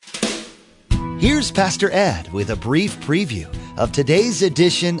Here's Pastor Ed with a brief preview of today's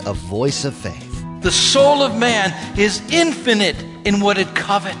edition of Voice of Faith. The soul of man is infinite in what it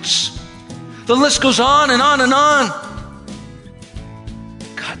covets. The list goes on and on and on.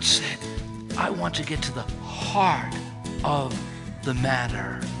 God said, I want to get to the heart of the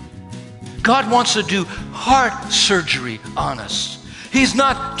matter. God wants to do heart surgery on us. He's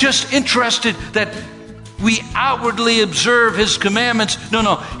not just interested that we outwardly observe His commandments.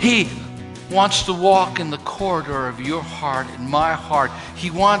 No. He wants to walk in the corridor of your heart and my heart. He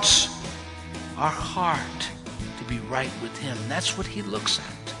wants our heart to be right with Him. That's what He looks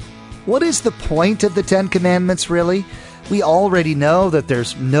at. What is the point of the Ten Commandments, really? We already know that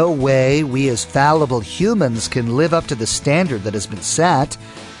there's no way we as fallible humans can live up to the standard that has been set.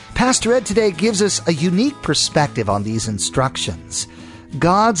 Pastor Ed today gives us a unique perspective on these instructions.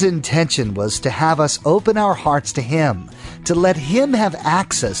 God's intention was to have us open our hearts to Him, to let Him have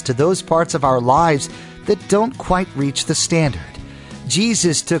access to those parts of our lives that don't quite reach the standard.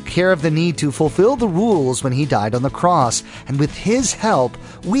 Jesus took care of the need to fulfill the rules when He died on the cross, and with His help,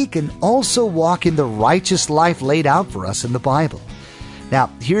 we can also walk in the righteous life laid out for us in the Bible. Now,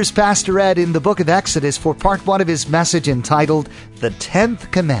 here's Pastor Ed in the book of Exodus for part 1 of his message entitled, The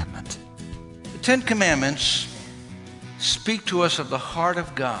 10th Commandment. The 10 Commandments speak to us of the heart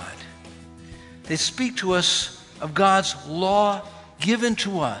of God. They speak to us of God's law given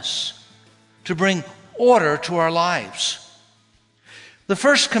to us to bring order to our lives. The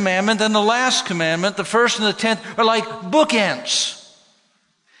first commandment and the last commandment, the first and the 10th, are like bookends.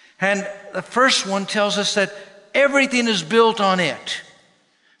 And the first one tells us that everything is built on it.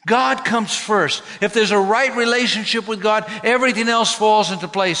 God comes first. If there's a right relationship with God, everything else falls into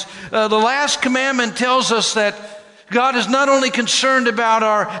place. The last commandment tells us that God is not only concerned about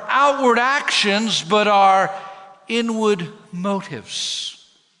our outward actions, but our inward motives,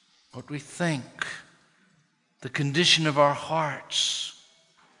 what we think, the condition of our hearts.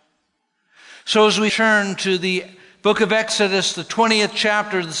 So as we turn to the book of Exodus, the 20th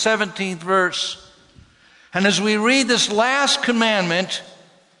chapter, the 17th verse, and as we read this last commandment,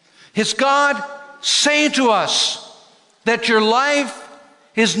 it's God saying to us that your life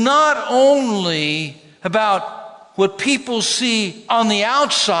is not only about what people see on the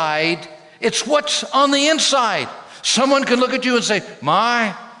outside, it's what's on the inside. Someone can look at you and say,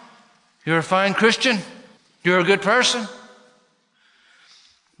 "My, you're a fine Christian. You're a good person."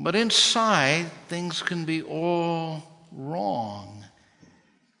 But inside, things can be all wrong.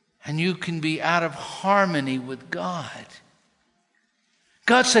 And you can be out of harmony with God.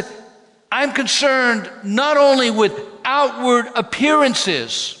 God said, I'm concerned not only with outward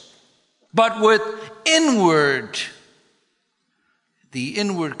appearances, but with the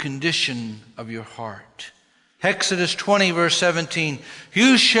inward condition of your heart. Exodus 20, verse 17,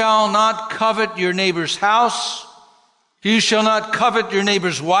 you shall not covet your neighbor's house. You shall not covet your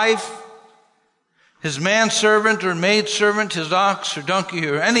neighbor's wife, his manservant or maidservant, his ox or donkey,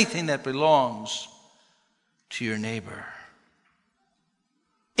 or anything that belongs to your neighbor.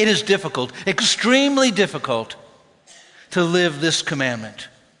 It is difficult, extremely difficult, to live this commandment.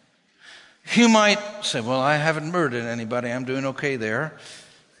 You might say, well, I haven't murdered anybody. I'm doing okay there.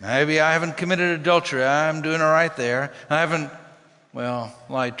 Maybe I haven't committed adultery. I'm doing all right there. I haven't,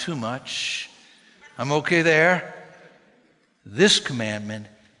 lied too much. I'm okay there. This commandment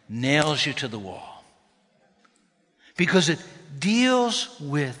nails you to the wall because it deals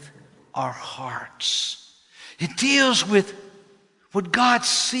with our hearts. It deals with what God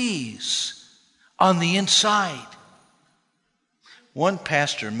sees on the inside. One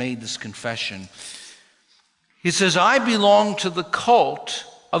pastor made this confession. He says, I belong to the cult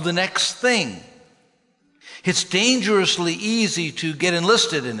of the next thing. It's dangerously easy to get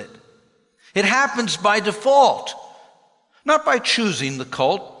enlisted in it. It happens by default, not by choosing the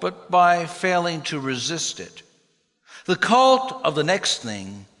cult, but by failing to resist it. The cult of the next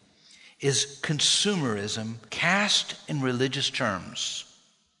thing is consumerism cast in religious terms.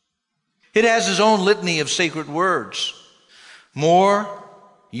 It has its own litany of sacred words. More,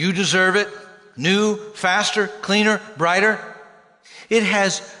 you deserve it, new, faster, cleaner, brighter. It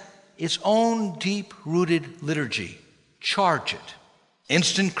has its own deep-rooted liturgy. Charge it.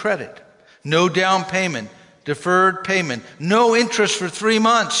 Instant credit. No down payment. Deferred payment. No interest for 3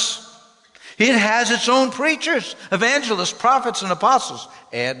 months. It has its own preachers, evangelists, prophets, and apostles,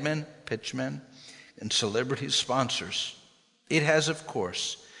 admin, pitchmen, and celebrity sponsors. It has, of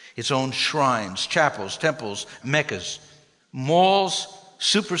course, its own shrines, chapels, temples, meccas, malls,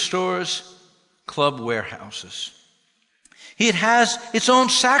 superstores, club warehouses. It has its own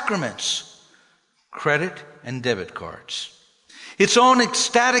sacraments, credit and debit cards. Its own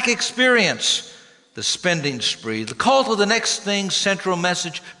ecstatic experience, the spending spree. The call to the next thing's central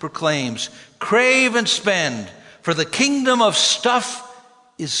message proclaims, crave and spend, for the kingdom of stuff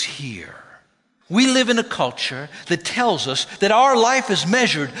is here. We live in a culture that tells us that our life is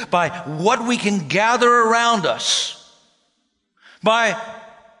measured by what we can gather around us, by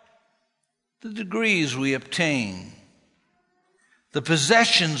the degrees we obtain, the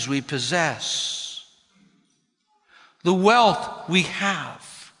possessions we possess, the wealth we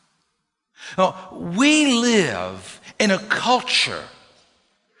have. Now, we live in a culture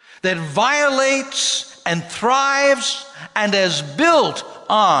that violates and thrives and is built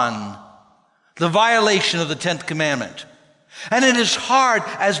on the violation of the 10th commandment. And it is hard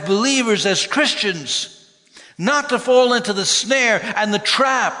as believers, as Christians, not to fall into the snare and the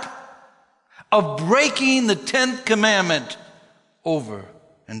trap of breaking the 10th commandment over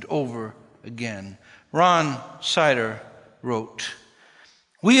and over again. Ron Sider wrote,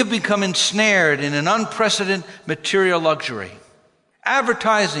 "We have become ensnared in an unprecedented material luxury.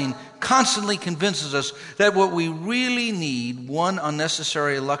 Advertising constantly convinces us that what we really need, one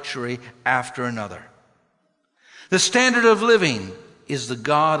unnecessary luxury after another. The standard of living is the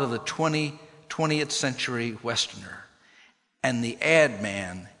god of the 20th century Westerner, and the ad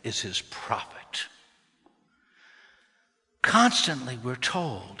man is his prophet." Constantly we're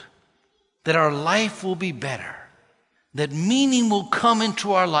told that our life will be better, that meaning will come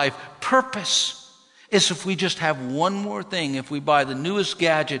into our life, purpose is if we just have one more thing, if we buy the newest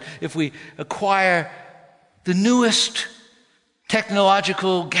gadget, if we acquire the newest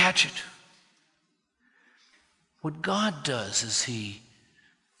technological gadget. What God does is He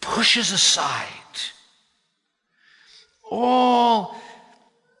pushes aside all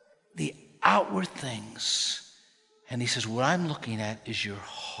the outward things, and He says, what I'm looking at is your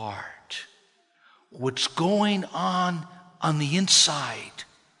heart. What's going on the inside.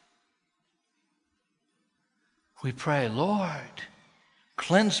 We pray, Lord,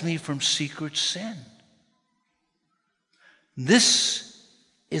 cleanse me from secret sin. This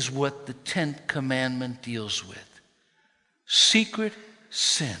is what the 10th commandment deals with. Secret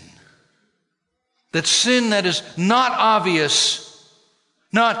sin. That sin that is not obvious,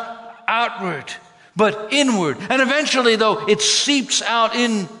 not outward, but inward. And eventually, though, it seeps out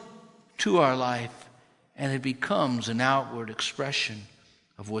into our life, and it becomes an outward expression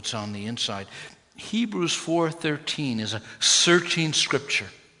of what's on the inside. Hebrews 4:13 is a searching scripture.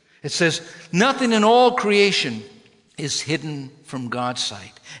 It says, nothing in all creation is hidden from God's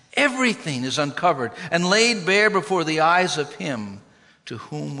sight. Everything is uncovered and laid bare before the eyes of Him to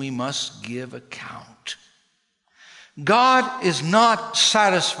whom we must give account. God is not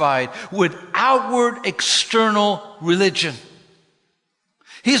satisfied with outward external religion.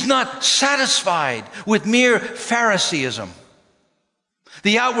 He's not satisfied with mere Phariseeism,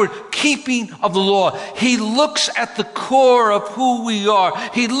 the outward keeping of the law. He looks at the core of who we are.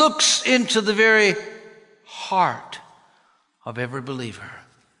 He looks into the very heart of every believer.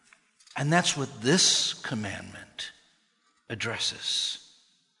 And that's what this commandment addresses.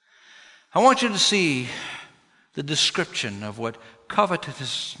 I want you to see the description of what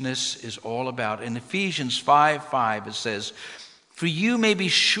covetousness is all about. In Ephesians 5:5 it says, "For you may be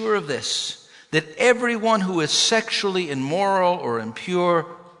sure of this, that everyone who is sexually immoral or impure,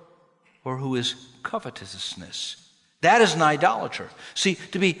 or who is covetousness, that is an idolater." See,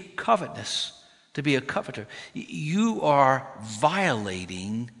 to be covetous, to be a coveter, you are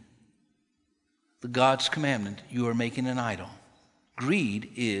violating the God's commandment. You are making an idol.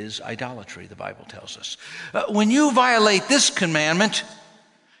 Greed is idolatry, the Bible tells us. When you violate this commandment,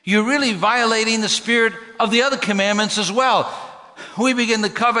 you're really violating the spirit of the other commandments as well. We begin to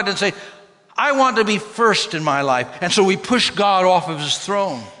covet and say, I want to be first in my life. And so we push God off of His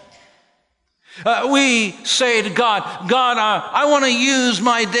throne. We say to God, I want to use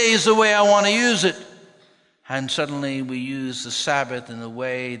my days the way I want to use it. And suddenly we use the Sabbath in a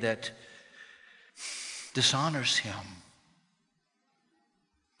way that dishonors Him.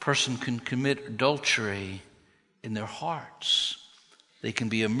 A person can commit adultery in their hearts. They can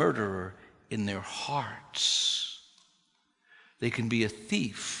be a murderer in their hearts. They can be a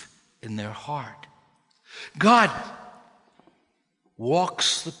thief in their heart. God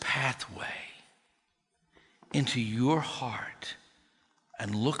walks the pathway into your heart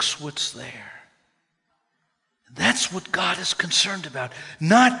and looks what's there. That's what God is concerned about,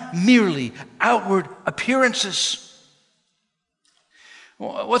 not merely outward appearances.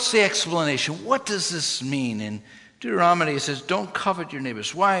 What's the explanation? What does this mean? In Deuteronomy it says, don't covet your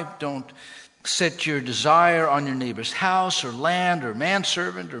neighbor's wife, don't set your desire on your neighbor's house or land or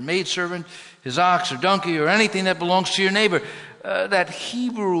manservant or maidservant, his ox or donkey or anything that belongs to your neighbor. That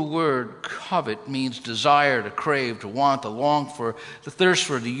Hebrew word covet means desire, to crave, to want, to long for, to thirst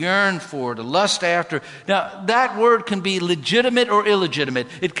for, to yearn for, to lust after. Now, that word can be legitimate or illegitimate.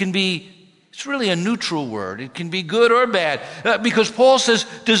 It's really a neutral word. It can be good or bad. Because Paul says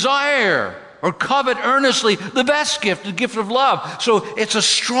desire or covet earnestly the best gift, the gift of love. So it's a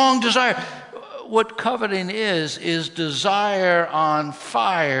strong desire. What coveting is desire on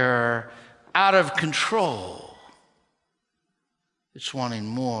fire, out of control. It's wanting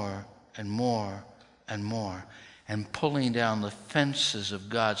more and more and more, and pulling down the fences of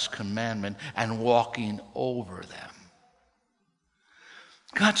God's commandment and walking over them.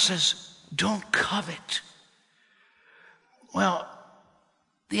 God says, don't covet. Well,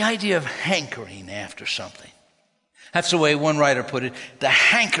 the idea of hankering after something. That's the way one writer put it, to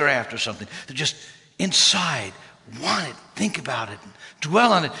hanker after something, to just inside want it, think about it, and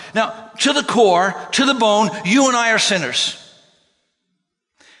dwell on it. Now, to the core, to the bone, you and I are sinners.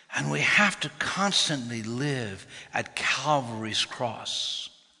 And we have to constantly live at Calvary's cross,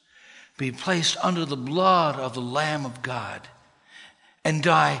 be placed under the blood of the Lamb of God, and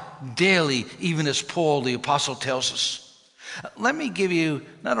die daily, even as Paul the Apostle tells us. Let me give you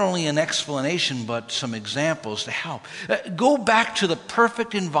not only an explanation, but some examples to help. Go back to the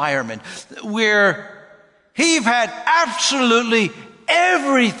perfect environment where Eve had absolutely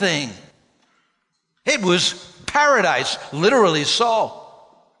everything. It was paradise, literally so.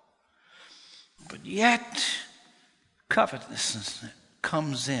 But yet, covetousness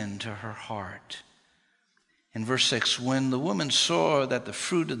comes into her heart. In verse 6, when the woman saw that the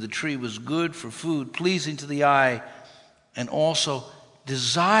fruit of the tree was good for food, pleasing to the eye, and also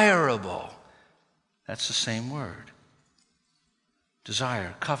desirable, that's the same word.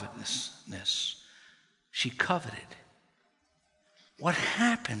 Desire, covetousness. She coveted. What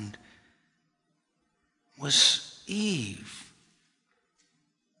happened was Eve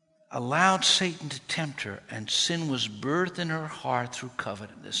allowed Satan to tempt her, and sin was birthed in her heart through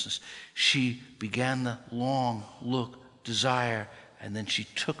covetousness. She began the long look, desire, and then she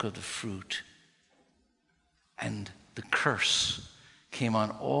took of the fruit. And the curse came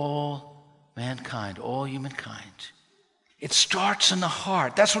on all mankind, all humankind. It starts in the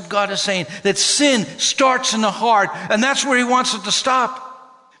heart. That's what God is saying, that sin starts in the heart, and that's where he wants it to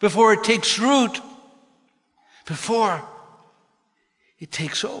stop before it takes root, before it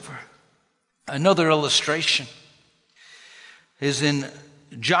takes over. Another illustration is in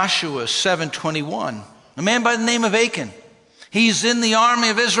Joshua 7:21. A man by the name of Achan. He's in the army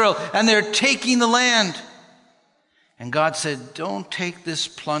of Israel, and they're taking the land. And God said, don't take this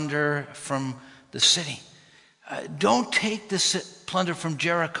plunder from the city. Don't take this plunder from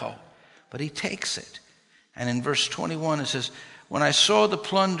Jericho. But he takes it. And in verse 21 it says, when I saw the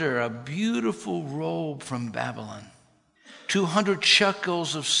plunder, a beautiful robe from Babylon, 200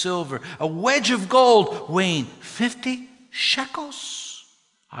 shekels of silver, a wedge of gold weighing 50 shekels.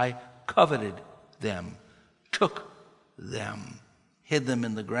 I coveted them, took them, hid them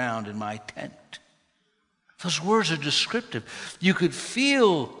in the ground in my tent. Those words are descriptive. You could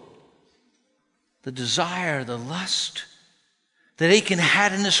feel the desire, the lust that Achan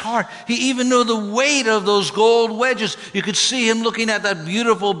had in his heart. He even knew the weight of those gold wedges. You could see him looking at that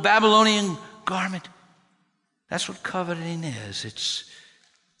beautiful Babylonian garment. That's what coveting is. It's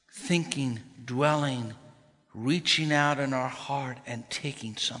thinking, dwelling, reaching out in our heart and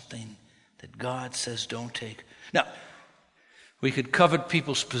taking something that God says don't take. Now, we could covet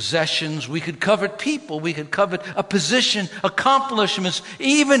people's possessions. We could covet people. We could covet a position, accomplishments,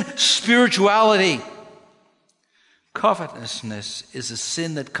 even spirituality. Covetousness is a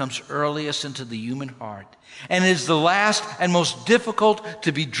sin that comes earliest into the human heart and is the last and most difficult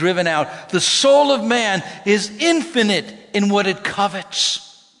to be driven out. The soul of man is infinite in what it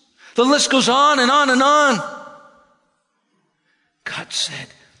covets. The list goes on and on and on. God said,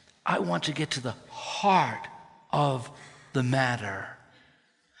 I want to get to the heart of the matter.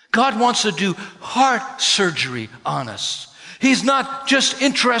 God wants to do heart surgery on us. He's not just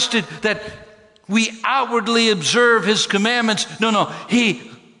interested that we outwardly observe his commandments. No. He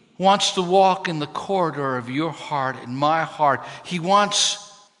wants to walk in the corridor of your heart and my heart. He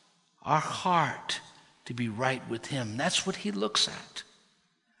wants our heart to be right with him. That's what he looks at.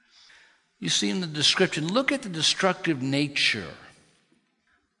 You see in the description, look at the destructive nature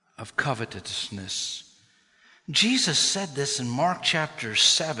of covetousness. Jesus said this in Mark chapter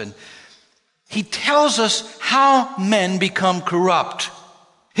 7. He tells us how men become corrupt.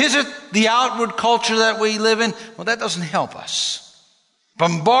 Is it the outward culture that we live in? Well, that doesn't help us.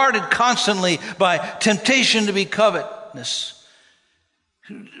 Bombarded constantly by temptation to be covetous.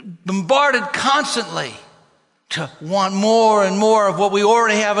 Bombarded constantly to want more and more of what we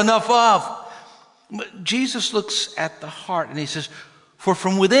already have enough of. But Jesus looks at the heart and he says, for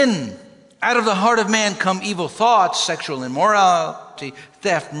from within, out of the heart of man come evil thoughts, sexual immorality,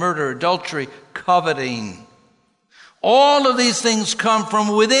 theft, murder, adultery, coveting. All of these things come from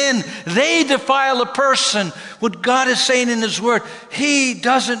within. They defile a person. What God is saying in His Word, He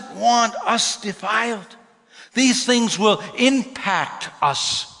doesn't want us defiled. These things will impact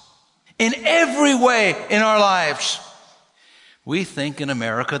us in every way in our lives. We think in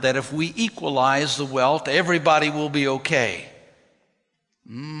America that if we equalize the wealth, everybody will be okay.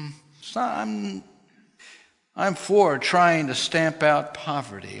 I'm for trying to stamp out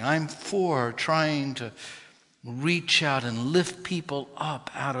poverty. I'm for trying to reach out and lift people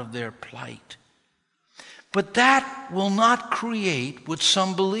up out of their plight. But that will not create what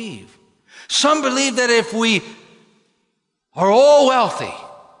some believe. Some believe that if we are all wealthy,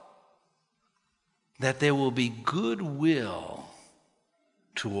 that there will be goodwill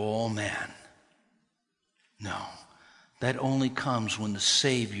to all men. No. That only comes when the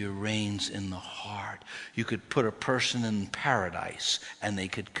Savior reigns in the heart. You could put a person in paradise and they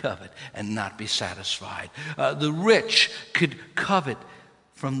could covet and not be satisfied. The rich could covet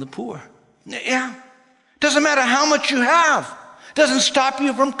from the poor. Yeah. Doesn't matter how much you have. Doesn't stop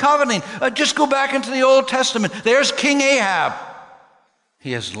you from coveting. Just go back into the Old Testament. There's King Ahab.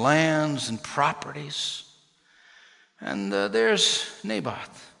 He has lands and properties. And there's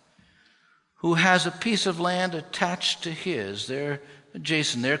Naboth, who has a piece of land attached to his. They're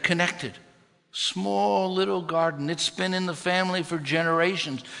adjacent. They're connected. Small little garden. It's been in the family for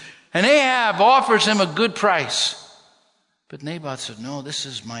generations. And Ahab offers him a good price. But Naboth said, no, this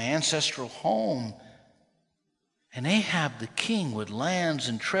is my ancestral home. And Ahab, the king with lands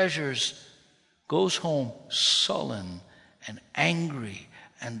and treasures, goes home sullen and angry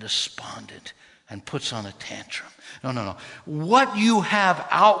and despondent and puts on a tantrum. No. What you have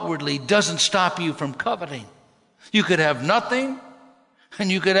outwardly doesn't stop you from coveting. You could have nothing and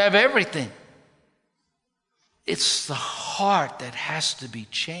you could have everything. It's the heart that has to be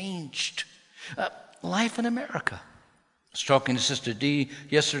changed. Life in America. I was talking to Sister Dee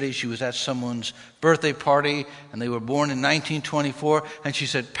yesterday. She was at someone's birthday party and they were born in 1924. And she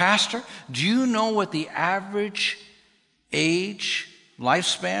said, Pastor, do you know what the average age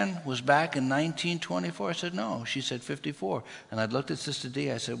lifespan was back in 1924? I said, no. She said 54. And I looked at Sister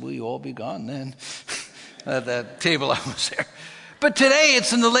D. I said, will you all be gone then? At that table I was there. But today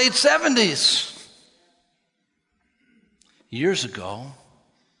it's in the late 70s. Years ago,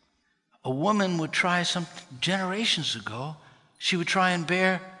 a woman would try, some generations ago, she would try and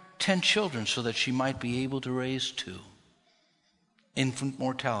bear 10 children so that she might be able to raise 2. Infant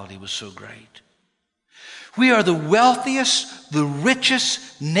mortality was so great. We are the wealthiest, the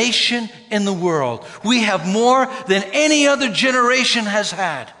richest nation in the world. We have more than any other generation has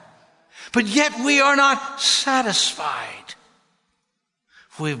had. But yet we are not satisfied.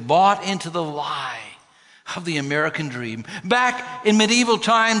 We've bought into the lie of the American dream. Back in medieval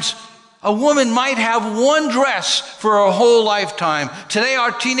times, a woman might have one dress for her whole lifetime. Today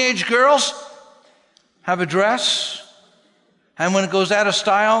our teenage girls have a dress, and when it goes out of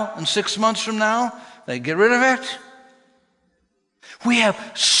style in 6 months from now, they get rid of it. We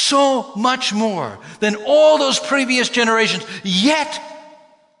have so much more than all those previous generations, yet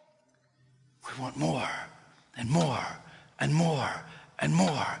we want more and more and more and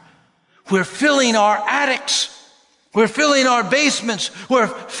more. We're filling our attics. We're filling our basements. We're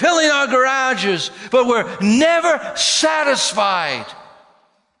filling our garages, but we're never satisfied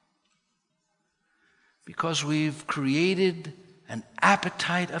because we've created an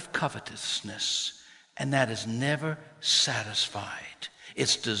appetite of covetousness, and that is never satisfied.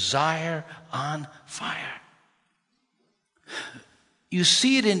 It's desire on fire. You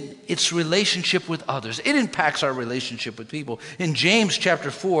see it in its relationship with others. It impacts our relationship with people. In James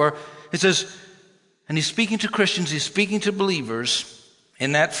chapter 4, it says, and he's speaking to Christians, he's speaking to believers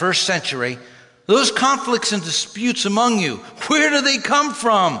in that first century. Those conflicts and disputes among you, where do they come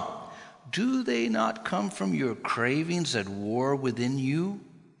from? Do they not come from your cravings at war within you?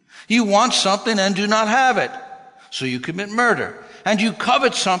 You want something and do not have it, so you commit murder. And you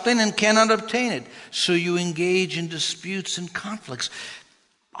covet something and cannot obtain it, so you engage in disputes and conflicts.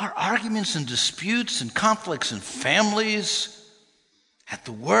 Our arguments and disputes and conflicts in families, at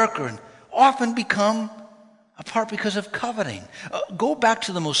the work, or often become apart because of coveting. Go back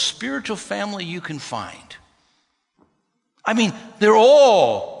to the most spiritual family you can find. I mean, they're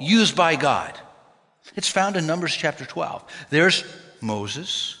all used by God. It's found in Numbers chapter 12. There's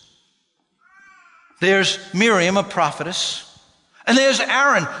Moses. There's Miriam, a prophetess. And there's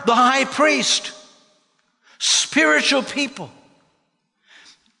Aaron, the high priest. spiritual people.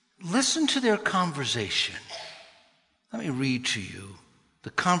 Listen to their conversation. Let me read to you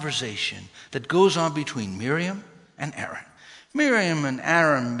the conversation that goes on between Miriam and Aaron. Miriam and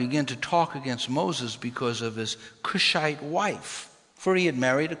Aaron begin to talk against Moses because of his Cushite wife, for he had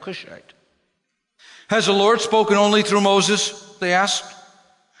married a Cushite. Has the Lord spoken only through Moses? They asked.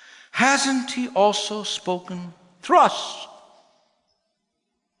 Hasn't he also spoken through us?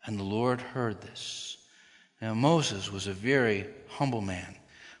 And the Lord heard this. Now Moses was a very humble man,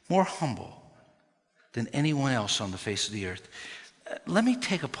 more humble than anyone else on the face of the earth. Let me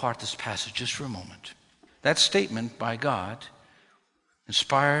take apart this passage just for a moment. That statement by God,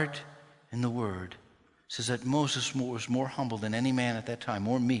 inspired in the Word, says that Moses was more humble than any man at that time,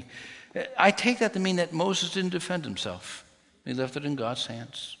 more meek. I take that to mean that Moses didn't defend himself. He left it in God's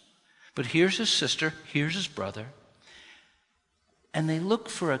hands. But here's his sister, here's his brother, and they look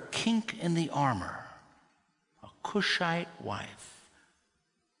for a kink in the armor, a Cushite wife.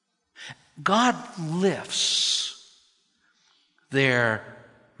 God lifts their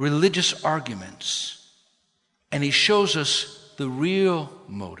religious arguments, and he shows us the real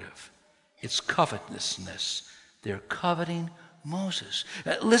motive. It's covetousness. They're coveting Moses.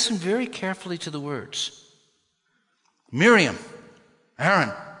 Listen very carefully to the words. Miriam,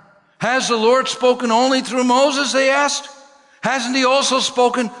 Aaron, has the Lord spoken only through Moses, they asked? Hasn't he also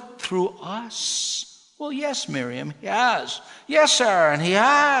spoken through us? Well, yes, Miriam, he has. Yes, Aaron, he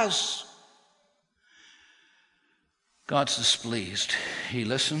has. God's displeased. He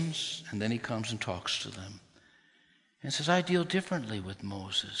listens, and then he comes and talks to them. And says, I deal differently with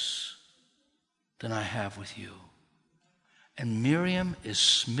Moses than I have with you. And Miriam is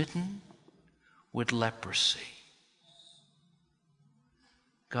smitten with leprosy.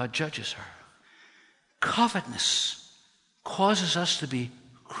 God judges her. Covetousness causes us to be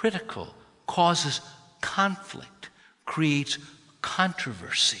critical, causes conflict, creates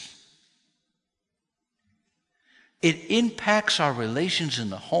controversy. It impacts our relations in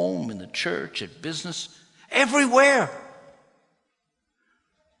the home, in the church, at business, everywhere.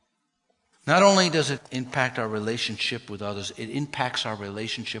 Not only does it impact our relationship with others, it impacts our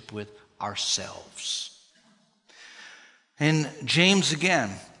relationship with ourselves. And James again,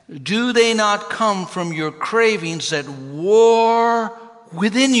 do they not come from your cravings that war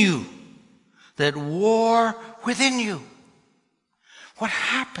within you? That war within you. What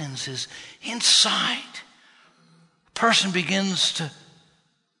happens is inside, a person begins to,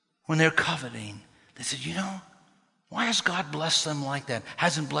 when they're coveting, they say, why has God blessed them like that?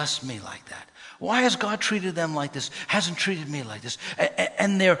 Hasn't blessed me like that. Why has God treated them like this? Hasn't treated me like this.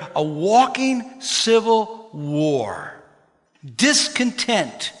 And they're a walking civil war.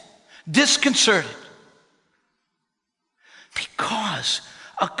 Discontent, disconcerted. Because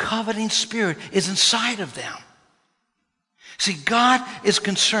a coveting spirit is inside of them. See, God is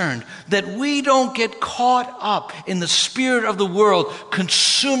concerned that we don't get caught up in the spirit of the world,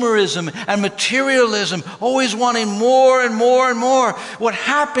 consumerism and materialism, always wanting more and more and more. What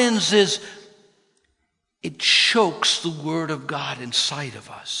happens is it chokes the Word of God inside of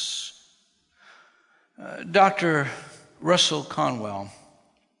us. Dr. Russell Conwell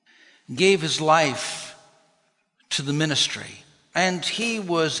gave his life to the ministry, and he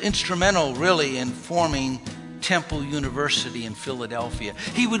was instrumental, really, in forming Temple University in Philadelphia.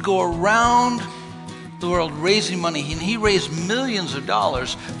 He would go around the world raising money, and he raised millions of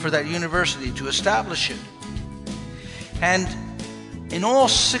dollars for that university to establish it. And in all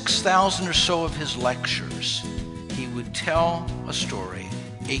 6,000 or so of his lectures, he would tell a story,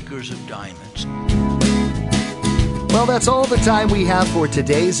 Acres of Diamonds. Well, that's all the time we have for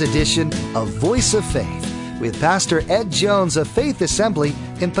today's edition of Voice of Faith with Pastor Ed Jones of Faith Assembly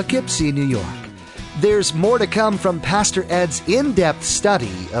in Poughkeepsie, New York. There's more to come from Pastor Ed's in-depth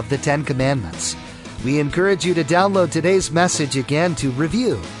study of the Ten Commandments. We encourage you to download today's message again to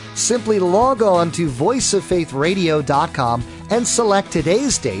review. Simply log on to voiceoffaithradio.com and select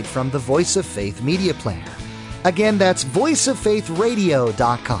today's date from the Voice of Faith media player. Again, that's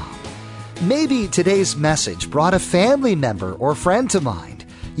voiceoffaithradio.com. Maybe today's message brought a family member or friend to mind.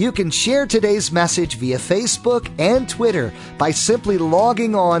 You can share today's message via Facebook and Twitter by simply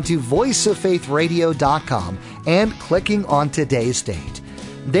logging on to voiceoffaithradio.com and clicking on today's date.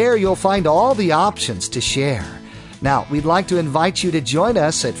 There you'll find all the options to share. Now, we'd like to invite you to join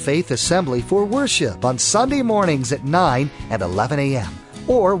us at Faith Assembly for worship on Sunday mornings at 9 and 11 a.m.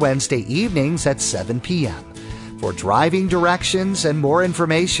 or Wednesday evenings at 7 p.m. For driving directions and more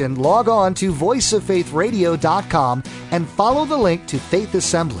information, log on to voiceoffaithradio.com and follow the link to Faith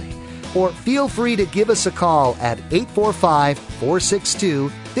Assembly. Or feel free to give us a call at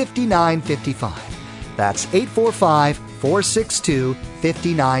 845-462-5955. That's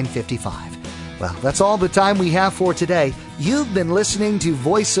 845-462-5955. Well, that's all the time we have for today. You've been listening to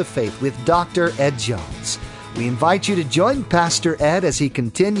Voice of Faith with Dr. Ed Jones. We invite you to join Pastor Ed as he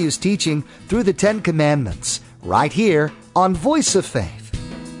continues teaching through the Ten Commandments right here on Voice of Faith.